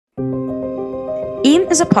EAM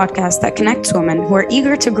is a podcast that connects women who are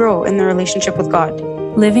eager to grow in their relationship with God,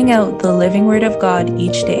 living out the living Word of God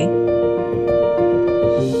each day.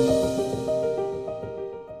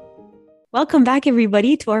 Welcome back,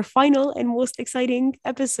 everybody, to our final and most exciting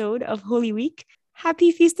episode of Holy Week.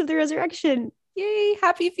 Happy Feast of the Resurrection. Yay!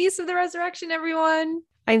 Happy Feast of the Resurrection, everyone.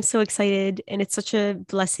 I'm so excited, and it's such a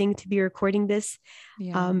blessing to be recording this.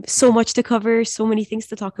 Yeah. So much to cover, so many things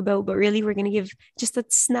to talk about, but really we're going to give just a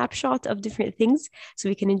snapshot of different things so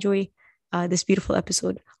we can enjoy this beautiful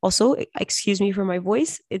episode. Also, excuse me for my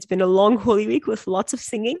voice. It's been a long Holy Week with lots of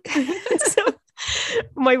singing. So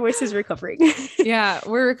my voice is recovering. Yeah,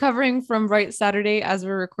 we're recovering from Bright Saturday as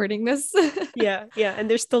we're recording this. Yeah. And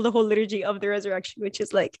there's still the whole liturgy of the resurrection, which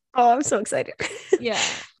is like, oh, I'm so excited. Yeah,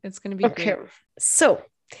 it's going to be Okay. great. So,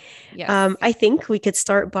 Yes. I think we could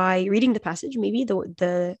start by reading the passage, maybe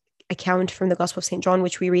the account from the Gospel of St. John,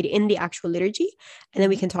 which we read in the actual liturgy, and then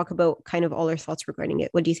we can talk about kind of all our thoughts regarding it.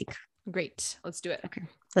 What do you think? Great. Let's do it. Okay,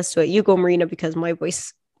 let's do it. You go, Marina, because my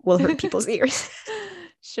voice will hurt people's ears.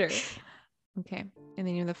 Sure. Okay. In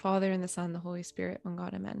the name of the Father, and the Son, and the Holy Spirit, one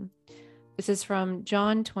God, amen. This is from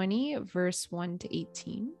John 20, verse 1 to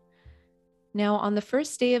 18. Now, on the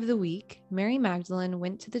first day of the week, Mary Magdalene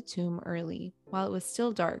went to the tomb early, while it was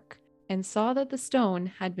still dark, and saw that the stone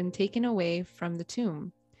had been taken away from the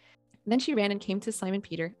tomb. Then she ran and came to Simon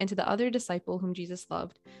Peter and to the other disciple whom Jesus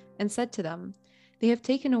loved, and said to them, "They have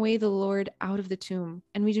taken away the Lord out of the tomb,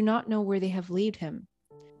 and we do not know where they have laid him."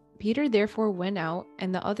 Peter therefore went out,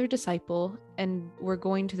 and the other disciple, and were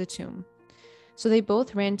going to the tomb. So they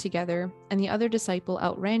both ran together, and the other disciple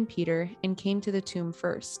outran Peter and came to the tomb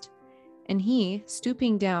first. And he,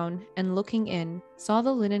 stooping down and looking in, saw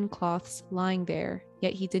the linen cloths lying there,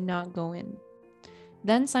 yet he did not go in.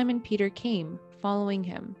 Then Simon Peter came, following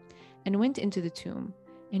him, and went into the tomb,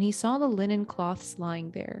 and he saw the linen cloths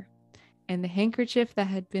lying there, and the handkerchief that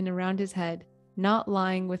had been around his head, not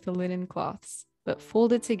lying with the linen cloths, but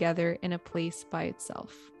folded together in a place by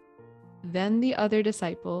itself. Then the other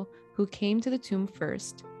disciple, who came to the tomb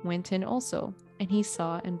first, went in also, and he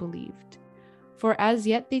saw and believed. For as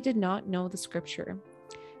yet they did not know the scripture,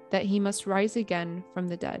 that he must rise again from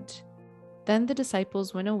the dead. Then the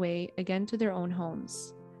disciples went away again to their own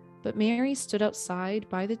homes. But Mary stood outside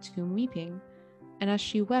by the tomb weeping, and as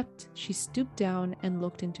she wept, she stooped down and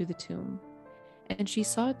looked into the tomb. And she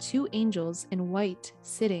saw two angels in white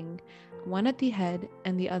sitting, one at the head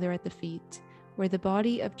and the other at the feet, where the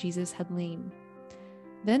body of Jesus had lain.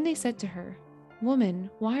 Then they said to her, "Woman,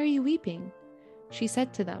 why are you weeping?" She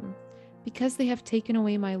said to them, "Because they have taken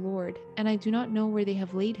away my Lord, and I do not know where they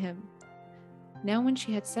have laid him." Now when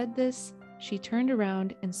she had said this, she turned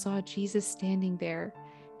around and saw Jesus standing there,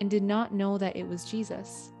 and did not know that it was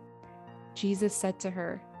Jesus. Jesus said to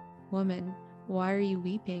her, "Woman, why are you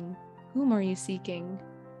weeping? Whom are you seeking?"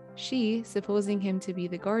 She, supposing him to be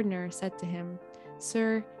the gardener, said to him,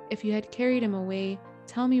 "Sir, if you had carried him away,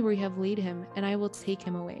 tell me where you have laid him, and I will take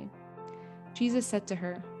him away." Jesus said to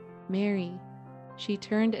her, "Mary." She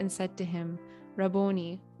turned and said to him,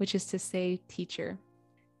 "Rabboni," which is to say, teacher.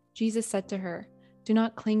 Jesus said to her, "Do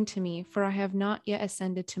not cling to me, for I have not yet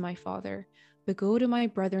ascended to my Father. But go to my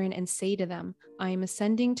brethren and say to them, I am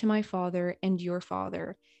ascending to my Father and your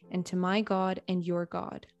Father, and to my God and your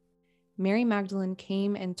God." Mary Magdalene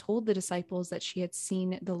came and told the disciples that she had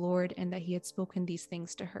seen the Lord and that he had spoken these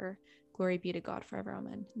things to her. Glory be to God forever.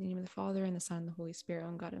 Amen. In the name of the Father, and the Son, and the Holy Spirit,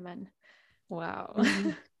 one God. Amen. Wow.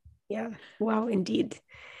 Yeah. Wow, indeed.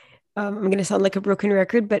 I'm going to sound like a broken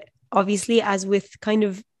record, but obviously, as with kind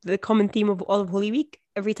of the common theme of all of Holy Week,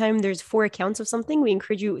 every time there's 4 accounts of something, we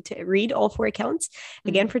encourage you to read all 4 accounts.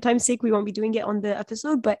 Again, for time's sake, we won't be doing it on the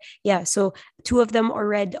episode, but yeah, so 2 of them are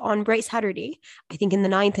read on Bright Saturday, I think in the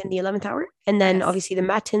 9th and the 11th hour, and then obviously the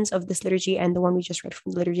matins of this liturgy and the one we just read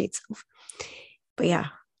from the liturgy itself. But yeah,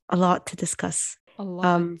 a lot to discuss. A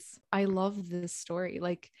lot. I love this story.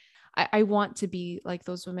 Like, I want to be like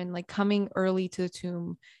those women, like coming early to the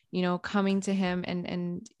tomb, you know, coming to him,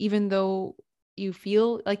 and even though you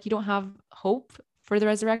feel like you don't have hope for the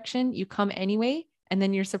resurrection, you come anyway, and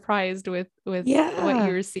then you're surprised with what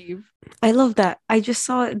you receive. I love that. I just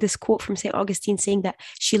saw this quote from St. Augustine saying that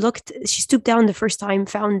she stooped down the first time,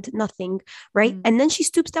 found nothing, right? And then she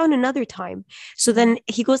stoops down another time. So then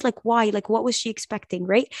he goes like, why? Like, what was she expecting,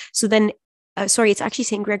 right? So then it's actually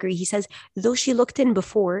St. Gregory. He says, though she looked in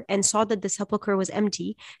before and saw that the sepulchre was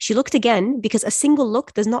empty, she looked again because a single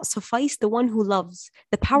look does not suffice the one who loves.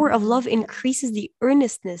 The power of love increases the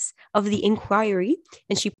earnestness of the inquiry,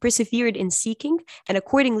 and she persevered in seeking, and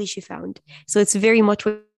accordingly she found. So it's very much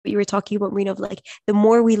what you were talking about, Marina, of like, the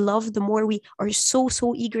more we love, the more we are so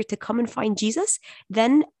eager to come and find Jesus,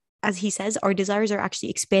 then as he says, our desires are actually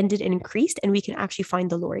expanded and increased, and we can actually find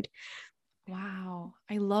the Lord. Wow.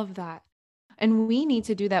 I love that. And we need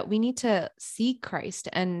to do that. We need to seek Christ.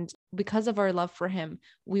 And because of our love for him,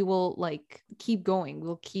 we will like keep going.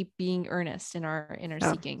 We'll keep being earnest in our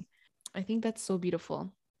seeking. I think that's so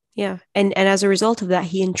beautiful. Yeah. And as a result of that,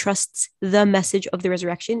 he entrusts the message of the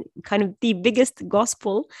resurrection, kind of the biggest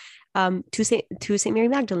gospel, to Saint Mary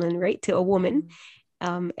Magdalene, right? To a woman.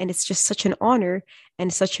 And it's just such an honor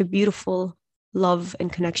and such a beautiful love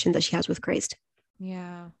and connection that she has with Christ.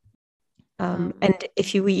 Yeah. And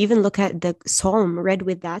if we even look at the psalm read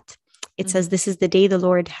with that, it says, "This is the day the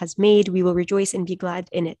Lord has made. We will rejoice and be glad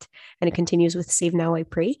in it." And it continues with, "Save now, I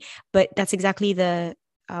pray." But that's exactly the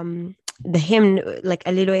hymn, like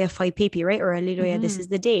Alleluia Fai Pepi, right? Or Alleluia, this is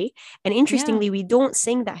the day. And interestingly, we don't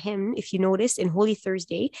sing that hymn, if you noticed, in Holy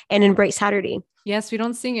Thursday and in Bright Saturday. Yes, we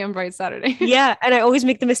don't sing it on Bright Saturday. Yeah. And I always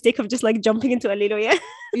make the mistake of just like jumping into Alleluia.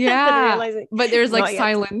 Yeah. But there's like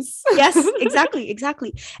silence. Yes, exactly.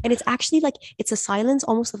 And it's actually like, it's a silence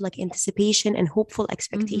almost of like anticipation and hopeful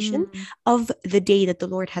expectation of the day that the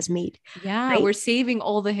Lord has made. Yeah. Right? We're saving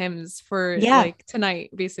all the hymns for like tonight,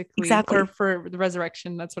 basically. Exactly. For the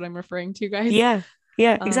resurrection. That's what I'm referring to, guys. Yeah,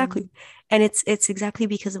 exactly. And it's exactly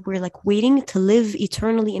because we're like waiting to live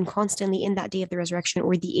eternally and constantly in that day of the resurrection,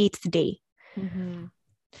 or the 8th day.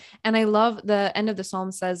 And I love the end of the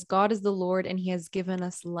psalm says, "God is the Lord and he has given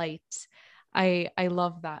us light." I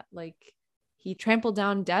love that. Like he trampled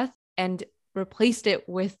down death and replaced it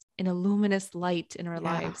with an illuminous light in our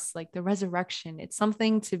lives, like the resurrection. It's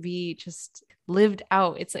something to be just lived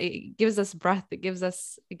out. It gives us breath. It gives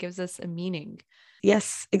us a meaning.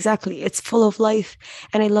 Yes, exactly. It's full of life.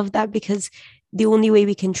 And I love that because the only way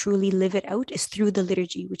we can truly live it out is through the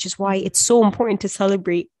liturgy, which is why it's so important to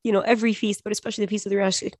celebrate, every feast, but especially the Feast of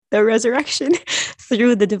the Resurrection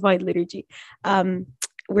through the Divine Liturgy.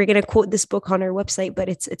 We're going to quote this book on our website, but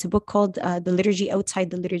it's a book called The Liturgy Outside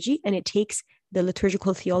the Liturgy, and it takes the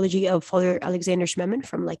liturgical theology of Father Alexander Schmemann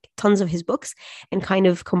from like tons of his books and kind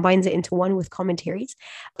of combines it into one with commentaries.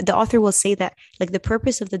 The author will say that like the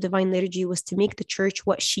purpose of the Divine Liturgy was to make the church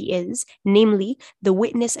what she is, namely the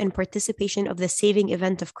witness and participation of the saving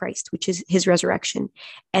event of Christ, which is his resurrection,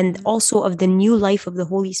 and also of the new life of the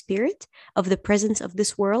Holy Spirit, of the presence of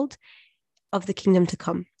this world, of the kingdom to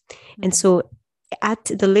come. And so at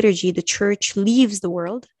the liturgy, the church leaves the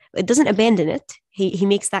world. It doesn't abandon it. He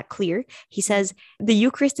makes that clear. He says the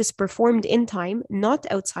Eucharist is performed in time, not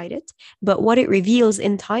outside it, but what it reveals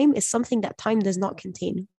in time is something that time does not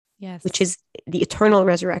contain. Yes. Which is the eternal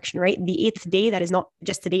resurrection, right? The 8th day, that is not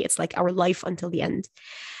just today, it's like our life until the end.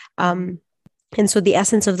 And so the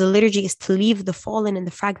essence of the liturgy is to leave the fallen and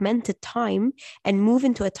the fragmented time and move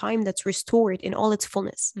into a time that's restored in all its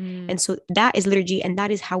fullness. And so that is liturgy, and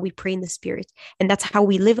that is how we pray in the Spirit. And that's how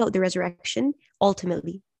we live out the resurrection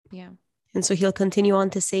ultimately. Yeah. And so he'll continue on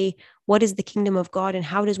to say, what is the kingdom of God and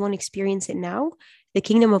how does one experience it now? The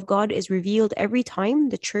kingdom of God is revealed every time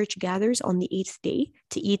the church gathers on the 8th day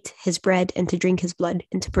to eat his bread and to drink his blood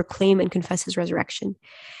and to proclaim and confess his resurrection.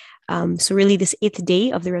 So really this 8th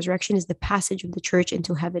day of the resurrection is the passage of the church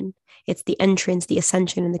into heaven. It's the entrance, the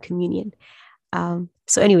ascension, and the communion.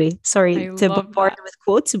 So anyway, sorry to bombard with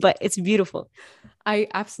quotes, but it's beautiful. I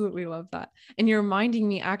absolutely love that. And you're reminding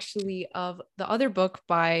me actually of the other book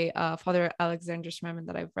by Father Alexander Schmemann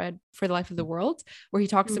that I've read, For the Life of the World, where he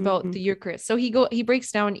talks about the Eucharist. So he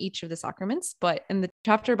breaks down each of the sacraments, but in the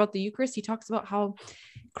chapter about the Eucharist, he talks about how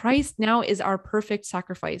Christ now is our perfect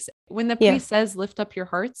sacrifice. When the priest says, lift up your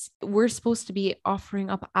hearts, we're supposed to be offering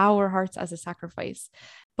up our hearts as a sacrifice.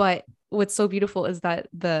 But what's so beautiful is that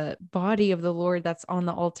the body of the Lord that's on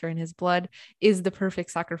the altar in his blood is the perfect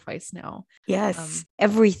sacrifice now. Yes.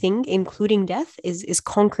 Everything, including death, is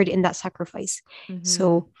conquered in that sacrifice.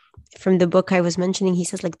 So from the book I was mentioning, he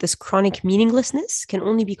says like this chronic meaninglessness can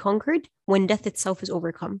only be conquered when death itself is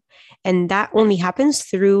overcome. And that only happens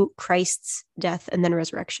through Christ's death and then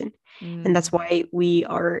resurrection. And that's why we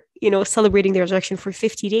are, celebrating the resurrection for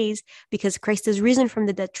 50 days, because Christ is risen from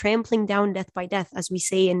the dead, trampling down death by death, as we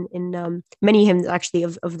say in many hymns actually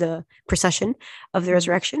of the procession of the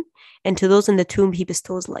resurrection. And to those in the tomb, he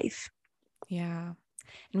bestows life. Yeah.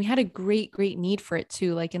 And we had a great need for it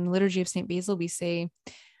too. Like in the liturgy of St. Basil, we say,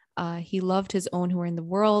 he loved his own who were in the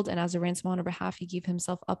world, and as a ransom on our behalf, he gave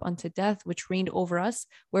himself up unto death, which reigned over us,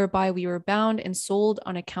 whereby we were bound and sold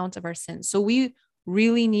on account of our sins. So we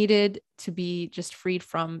really needed to be just freed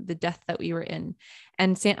from the death that we were in.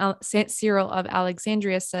 And Saint Cyril of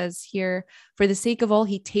Alexandria says here, for the sake of all,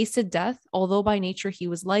 he tasted death, although by nature he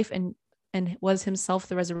was life and was himself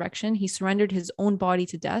the resurrection. He surrendered his own body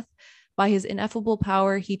to death, By his ineffable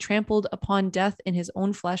power, he trampled upon death in his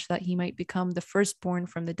own flesh, that he might become the firstborn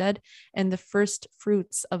from the dead and the first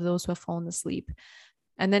fruits of those who have fallen asleep.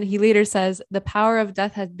 And then he later says, the power of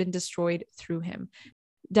death has been destroyed through him.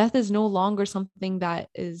 Death is no longer something that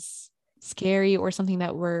is scary or something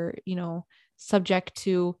that we're, subject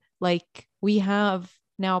to. Like, we have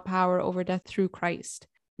now power over death through Christ.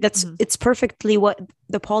 It's perfectly what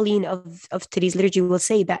the Pauline of today's liturgy will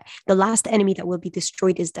say, that the last enemy that will be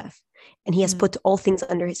destroyed is death, and he has put all things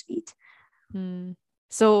under his feet.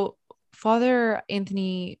 So Father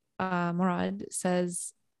Anthony Murad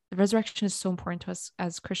says the resurrection is so important to us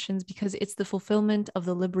as Christians because it's the fulfillment of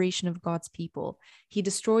the liberation of God's people. He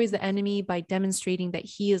destroys the enemy by demonstrating that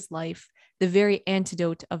he is life, the very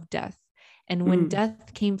antidote of death. And when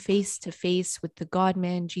death came face to face with the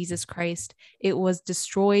God-man, Jesus Christ, it was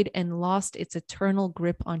destroyed and lost its eternal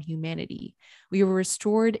grip on humanity. We were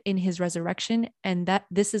restored in his resurrection, and that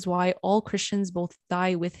this is why all Christians both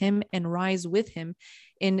die with him and rise with him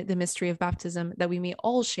in the mystery of baptism, that we may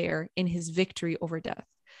all share in his victory over death.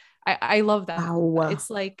 I love that. Wow. It's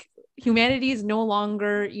like humanity is no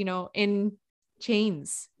longer, in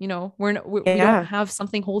chains. We don't have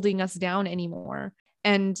something holding us down anymore.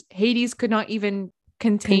 And Hades could not even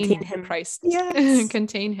contain him. Christ, Yes.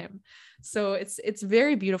 contain him. So it's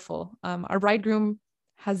very beautiful. Our bridegroom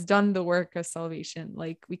has done the work of salvation.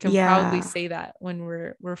 Like, we can proudly say that when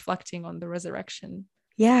we're reflecting on the resurrection.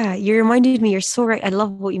 Yeah, you reminded me. You're so right. I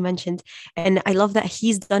love what you mentioned. And I love that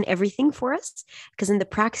he's done everything for us, because in the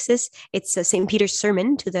praxis, it's St. Peter's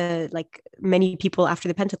sermon to the many people after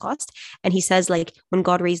the Pentecost. And he says, when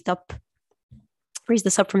God raised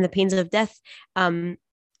us up from the pains of death,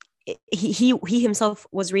 he himself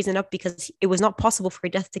was risen up because it was not possible for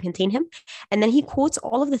death to contain him. And then he quotes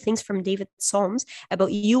all of the things from David's Psalms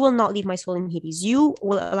about, you will not leave my soul in Hades. You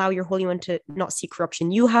will allow your Holy One to not see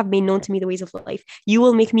corruption. You have made known to me the ways of life. You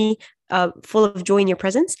will make me full of joy in your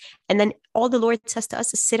presence. And then all the Lord says to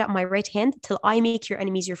us is, sit at my right hand till I make your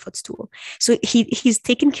enemies your footstool. So he's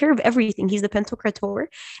taken care of everything. He's the Pantocrator.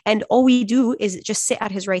 And all we do is just sit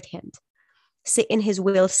at his right hand, sit in his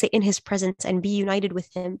will, sit in his presence, and be united with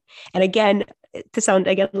him. And again, to sound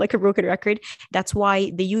again like a broken record, that's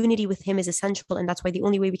why the unity with him is essential. And that's why the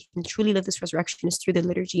only way we can truly live this resurrection is through the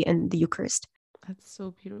liturgy and the Eucharist. That's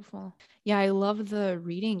so beautiful. Yeah, I love the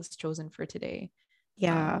readings chosen for today.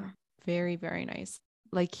 Yeah. Very, very nice.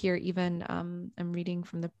 Like here, even I'm reading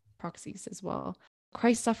from the Proxies as well.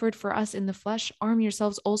 Christ suffered for us in the flesh. Arm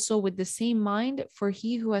yourselves also with the same mind, for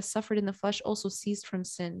he who has suffered in the flesh also ceased from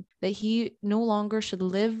sin, that he no longer should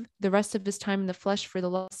live the rest of his time in the flesh for the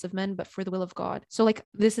lusts of men, but for the will of God. So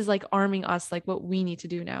this is arming us, what we need to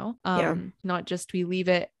do now. Not just we leave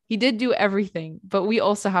it. He did do everything, but we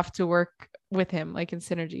also have to work with him, in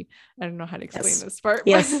synergy. I don't know how to explain this part.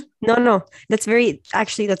 Yes. No. That's very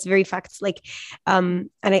facts. And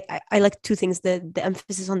I like two things: the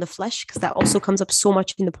emphasis on the flesh, because that also comes up so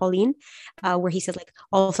much in the Pauline, where he says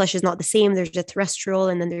all flesh is not the same. There's a terrestrial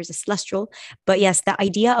and then there's a celestial. But yes, the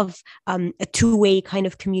idea of a two-way kind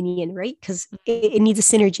of communion, right? Because it needs a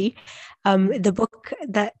synergy. The book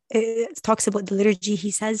that talks about the liturgy,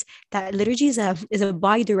 he says that liturgy is a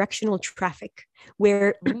bi-directional traffic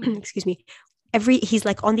where excuse me, he's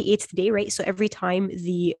on the 8th day, right? So every time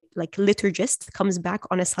the liturgist comes back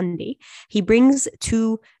on a Sunday, he brings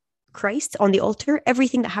to Christ on the altar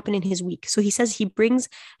everything that happened in his week. So he says he brings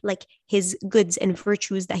his goods and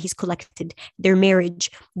virtues that he's collected, their marriage,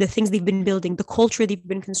 the things they've been building, the culture they've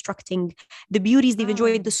been constructing, the beauties they've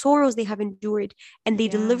enjoyed, the sorrows they have endured, and they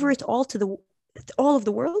deliver it all to all of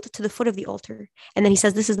the world to the foot of the altar. And then he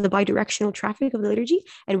says this is the bi-directional traffic of the liturgy,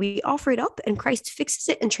 and we offer it up, and Christ fixes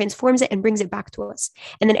it and transforms it and brings it back to us.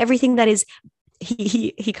 And then everything that is,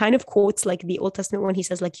 he kind of quotes the Old Testament when he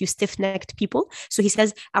says you stiff-necked people. So he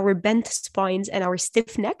says our bent spines and our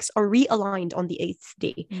stiff necks are realigned on the 8th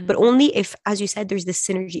day, but only if, as you said, there's this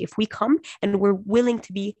synergy, if we come and we're willing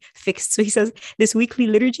to be fixed. So he says this weekly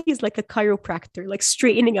liturgy is like a chiropractor,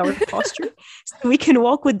 straightening our posture so we can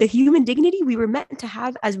walk with the human dignity we were meant to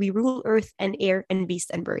have as we rule earth and air and beast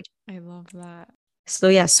and bird. I love that. So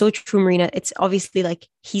yeah, so true, Marina. It's obviously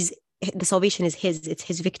the salvation is it's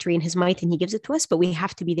his victory and his might, and he gives it to us, but we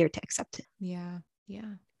have to be there to accept it. Yeah.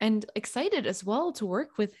 And excited as well to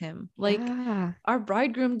work with him. Our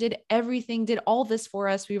bridegroom did everything, did all this for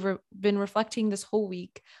us. We've been reflecting this whole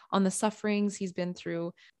week on the sufferings he's been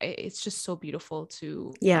through. It's just so beautiful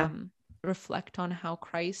to reflect on how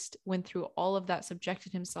Christ went through all of that,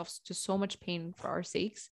 subjected himself to so much pain for our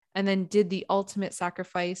sakes, and then did the ultimate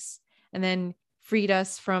sacrifice, and then freed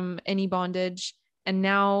us from any bondage, And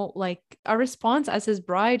now, like, our response as his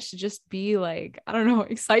bride should just be like, I don't know,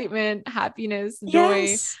 excitement, happiness, joy.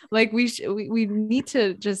 Yes. Like we need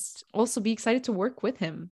to just also be excited to work with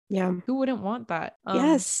him. Yeah. Who wouldn't want that?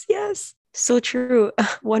 Yes. So true.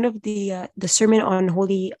 One of the sermon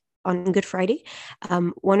on Good Friday,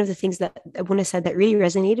 one of the things that Abuna said that really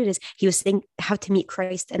resonated is he was saying how to meet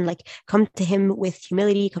Christ and like come to him with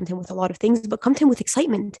humility, come to him with a lot of things, but come to him with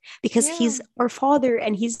excitement because he's our Father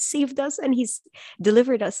and he's saved us and he's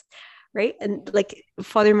delivered us, right? And like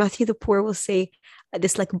Father Matthew the Poor will say,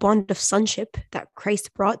 this like bond of sonship that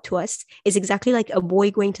Christ brought to us is exactly like a boy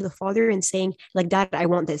going to the father and saying, like, Dad, I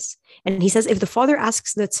want this. And he says, if the father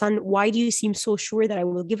asks the son, why do you seem so sure that I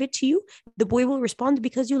will give it to you? The boy will respond,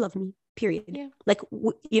 because you love me, period. Yeah. Like,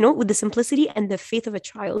 with the simplicity and the faith of a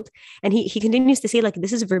child. And he continues to say, like,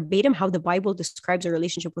 this is verbatim how the Bible describes our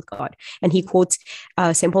relationship with God. And he quotes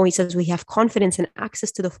St. Paul. He says, we have confidence and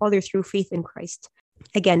access to the Father through faith in Christ.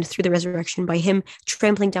 Again, through the resurrection, by him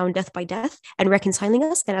trampling down death by death and reconciling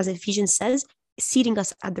us. And as Ephesians says, seating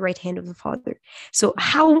us at the right hand of the Father. So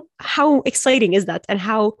how exciting is that? And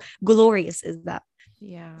how glorious is that?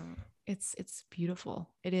 Yeah, it's beautiful.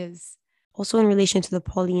 It is. Also in relation to the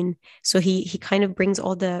Pauline, so he kind of brings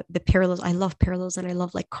all the parallels. I love parallels and I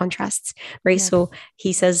love like contrasts, right? Yes. So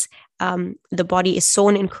he says the body is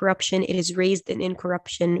sown in corruption, it is raised in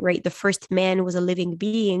incorruption, right? The first man was a living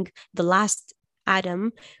being, the last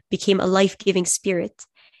Adam became a life-giving spirit.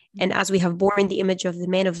 And as we have borne the image of the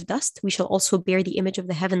man of dust, we shall also bear the image of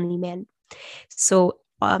the heavenly man. So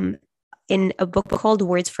in a book called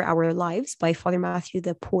Words for Our Lives by Father Matthew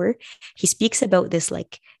the Poor, he speaks about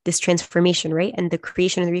this transformation, right? And the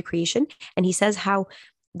creation and the recreation. And he says how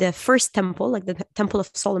the first temple, like the Temple of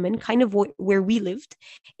Solomon, kind of where we lived,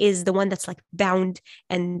 is the one that's like bound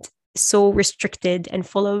and so restricted and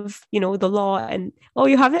full of, the law. And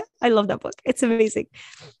you have it? I love that book. It's amazing.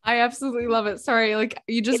 I absolutely love it. Sorry, like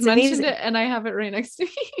you just mentioned amazing. It and I have it right next to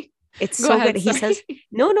me. It's so ahead, good. He says,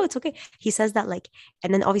 no, it's okay. He says that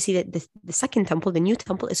and then obviously the second temple, the new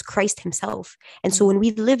temple, is Christ himself. And so when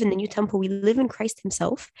we live in the new temple, we live in Christ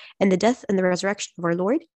himself, and the death and the resurrection of our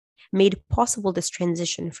Lord made possible this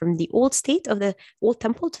transition from the old state of the old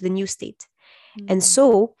temple to the new state. And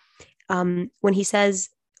so when he says,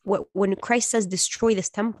 when Christ says destroy this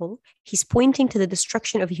temple, he's pointing to the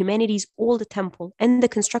destruction of humanity's old temple and the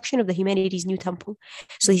construction of the humanity's new temple.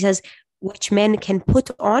 So he says, which men can put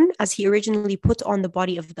on as he originally put on the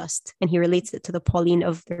body of dust. And he relates it to the Pauline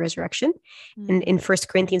of the resurrection. And in 1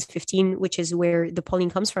 Corinthians 15, which is where the Pauline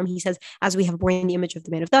comes from, he says, as we have borne the image of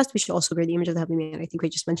the man of dust, we should also bear the image of the heavenly man. I think we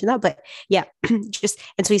just mentioned that, but yeah, and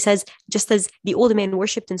so he says, just as the old man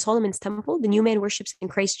worshipped in Solomon's temple, the new man worships in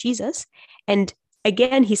Christ Jesus. And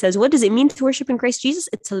again, he says, what does it mean to worship in Christ Jesus?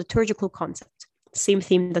 It's a liturgical concept. Same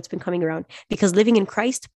theme that's been coming around, because living in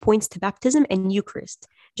Christ points to baptism and Eucharist,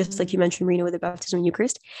 just like you mentioned, Marina, with the baptism and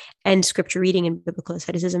Eucharist, and scripture reading and biblical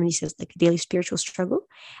asceticism. And he says like daily spiritual struggle.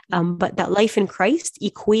 But that life in Christ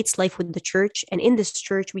equates life with the church. And in this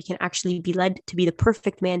church, we can actually be led to be the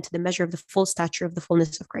perfect man to the measure of the full stature of the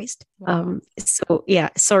fullness of Christ. Wow. So yeah,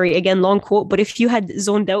 sorry, again, long quote, but if you had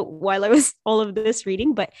zoned out while I was all of this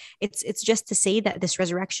reading, but it's just to say that this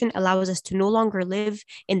resurrection allows us to no longer live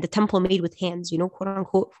in the temple made with hands, quote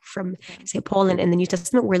unquote, from St. Paul and the New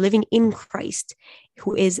Testament. We're living in Christ,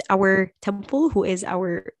 who is our temple, who is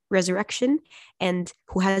our resurrection, and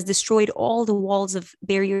who has destroyed all the walls of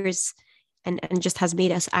barriers and just has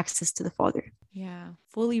made us access to the Father. Yeah,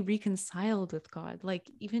 fully reconciled with God. Like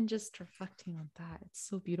even just reflecting on that, it's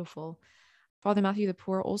so beautiful. Father Matthew the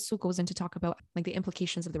Poor also goes in to talk about like the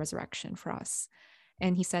implications of the resurrection for us.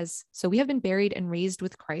 And he says, so we have been buried and raised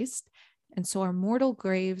with Christ, and so our mortal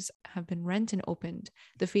graves have been rent and opened.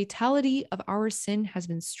 The fatality of our sin has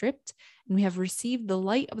been stripped, and we have received the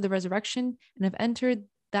light of the resurrection and have entered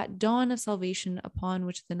that dawn of salvation upon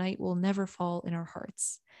which the night will never fall in our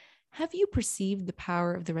hearts. Have you perceived the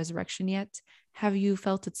power of the resurrection yet? Have you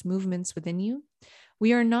felt its movements within you?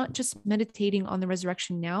 We are not just meditating on the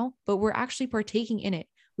resurrection now, but we're actually partaking in it.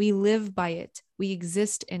 We live by it. We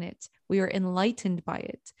exist in it. We are enlightened by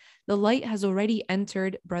it. The light has already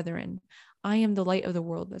entered, brethren. I am the light of the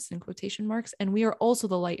world. That's in quotation marks. And we are also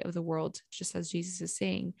the light of the world, just as Jesus is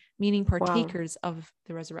saying, meaning partakers of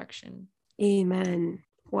the resurrection. Amen.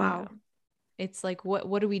 Wow. Yeah. It's like,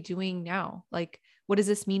 what are we doing now? Like, what does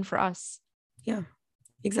this mean for us? Yeah,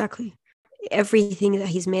 exactly. Everything that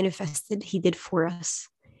he's manifested, he did for us.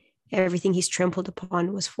 Everything he's trampled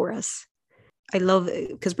upon was for us. I love,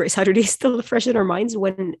 because Bright Saturday is still fresh in our minds,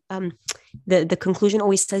 when the conclusion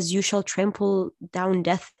always says, you shall trample down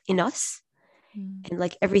death in us. And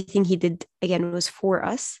like everything he did, again, was for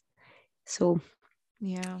us. So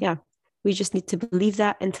Yeah. We just need to believe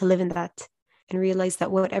that and to live in that, and realize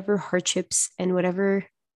that whatever hardships and whatever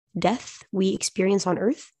death we experience on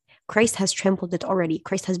earth, Christ has trampled it already.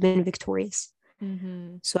 Christ has been victorious.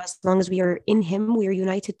 So as long as we are in him, we are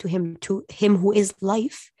united to him who is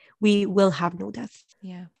life, we will have no death.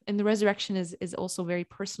 Yeah. And the resurrection is also very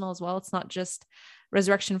personal as well. It's not just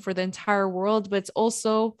resurrection for the entire world, but it's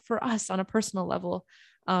also for us on a personal level.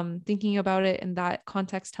 Thinking about it in that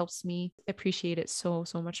context helps me appreciate it so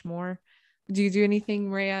much more. Do you do anything,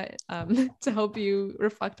 Maria, to help you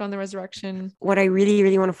reflect on the resurrection? What I really,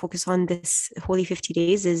 really want to focus on this Holy 50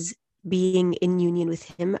 days is being in union with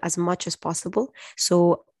him as much as possible.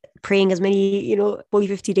 So praying as many, Holy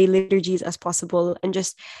 50-day liturgies as possible, and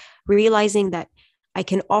just realizing that I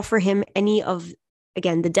can offer him any of,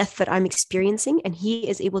 again, the death that I'm experiencing, and he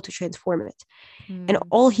is able to transform it. And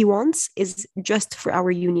all he wants is just for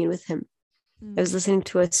our union with him. I was listening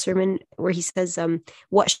to a sermon where he says,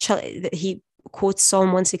 he quotes Psalm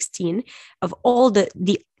 116 of all the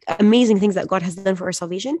amazing things that God has done for our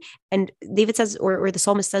salvation. And David says, or the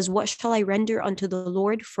psalmist says, what shall I render unto the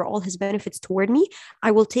Lord for all his benefits toward me?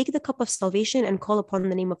 I will take the cup of salvation and call upon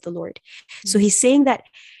the name of the Lord. So he's saying that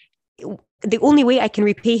the only way I can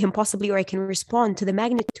repay him possibly, or I can respond to the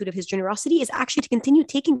magnitude of his generosity, is actually to continue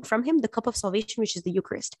taking from him the cup of salvation, which is the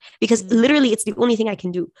Eucharist, because literally it's the only thing I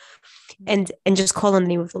can do, and just call on the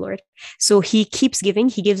name of the Lord. So he keeps giving,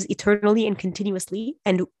 he gives eternally and continuously,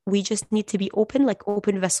 and we just need to be open, like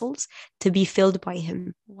open vessels, to be filled by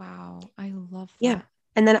him. Wow, I love that. Yeah.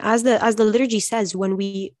 And then as the liturgy says, when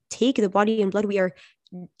we take the body and blood, we are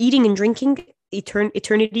eating and drinking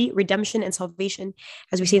eternity, redemption, and salvation,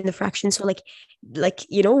 as we say in the fraction. So like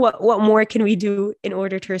what more can we do in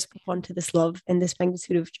order to respond to this love and this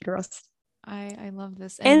magnitude of generosity? I love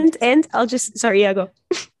this. And I'll just, sorry, go.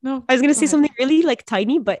 No, I was going to say something really like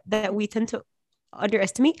tiny, but that we tend to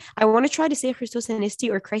underestimate. I want to try to say Christos Anesti,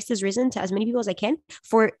 or Christ is risen, to as many people as I can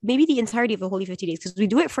for maybe the entirety of the Holy 50 days, because we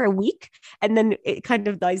do it for a week and then it kind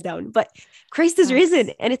of dies down. But Christ is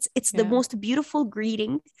risen, and it's the most beautiful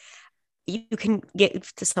greeting you can get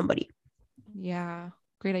to somebody. Yeah,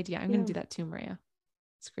 great idea. I'm going to do that too, Maria.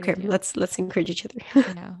 It's a great okay, idea. Let's encourage each other.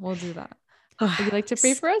 Yeah, we'll do that. Would you like to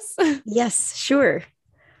pray for us? Yes, sure.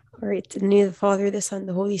 All right. In the name of the Father, the Son,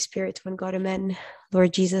 the Holy Spirit, one God, amen.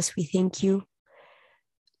 Lord Jesus, we thank you.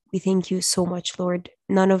 We thank you so much, Lord.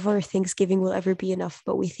 None of our thanksgiving will ever be enough,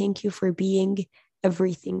 but we thank you for being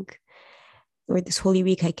everything. Lord, this Holy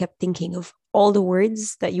Week, I kept thinking of all the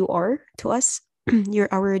words that you are to us. You're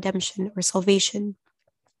our redemption, our salvation,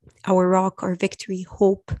 our rock, our victory,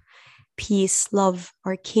 hope, peace, love,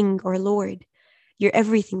 our King, our Lord. You're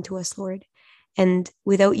everything to us, Lord. And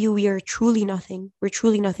without you, we are truly nothing. We're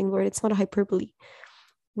truly nothing, Lord. It's not a hyperbole.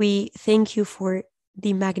 We thank you for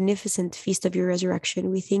the magnificent feast of your resurrection.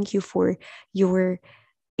 We thank you for your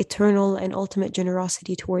eternal and ultimate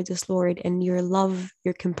generosity towards us, Lord, and your love,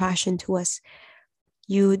 your compassion to us.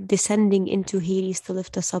 You descending into Hades to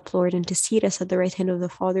lift us up, Lord, and to seat us at the right hand of the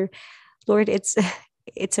Father. Lord, it's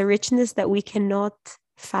a richness that we cannot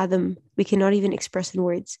fathom. We cannot even express in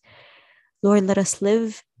words. Lord, let us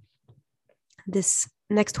live this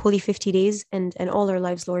next Holy 50 days and all our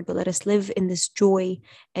lives, Lord, but let us live in this joy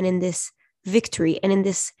and in this victory and in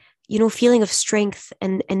this, feeling of strength,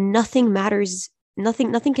 and nothing matters.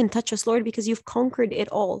 Nothing can touch us, Lord, because you've conquered it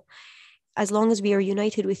all. As long as we are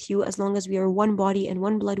united with you, as long as we are one body and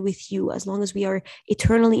one blood with you, as long as we are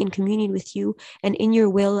eternally in communion with you and in your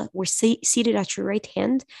will, we're seated at your right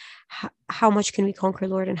hand, how much can we conquer,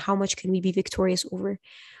 Lord, and how much can we be victorious over?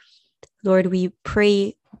 Lord, we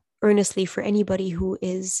pray earnestly for anybody who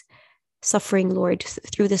is suffering, Lord,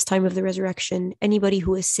 through this time of the resurrection, anybody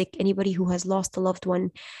who is sick, anybody who has lost a loved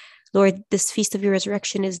one. Lord, this feast of your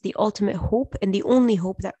resurrection is the ultimate hope and the only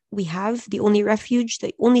hope that we have, the only refuge,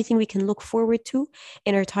 the only thing we can look forward to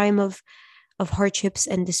in our time of hardships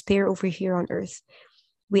and despair over here on earth.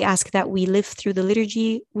 We ask that we live through the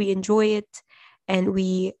liturgy, we enjoy it, and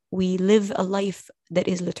we live a life that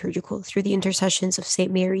is liturgical through the intercessions of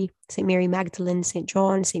St. Mary Magdalene, St.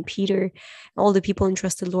 John, St. Peter, all the people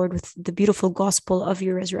entrusted, Lord, with the beautiful gospel of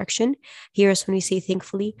your resurrection. Hear us when we say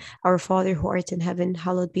thankfully, Our Father who art in heaven,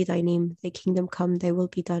 hallowed be thy name. Thy kingdom come, thy will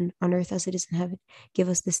be done on earth as it is in heaven. Give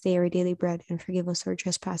us this day our daily bread, and forgive us our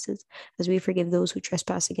trespasses, as we forgive those who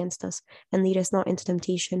trespass against us. And lead us not into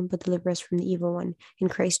temptation, but deliver us from the evil one. In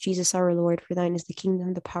Christ Jesus our Lord, for thine is the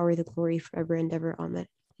kingdom, the power, the glory, forever and ever. Amen.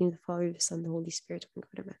 In the Father, the Son, the Holy Spirit, one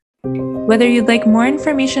God, amen. Whether you'd like more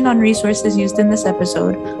information on resources used in this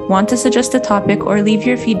episode, want to suggest a topic, or leave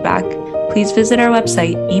your feedback, please visit our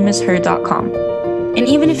website, eamisher.com. And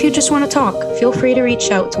even if you just want to talk, feel free to reach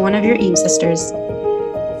out to one of your EAM sisters.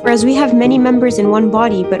 For as we have many members in one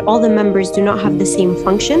body, but all the members do not have the same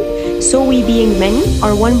function, so we, being many,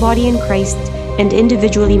 are one body in Christ and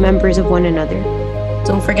individually members of one another.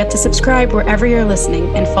 Don't forget to subscribe wherever you're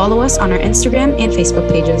listening and follow us on our Instagram and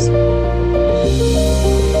Facebook pages.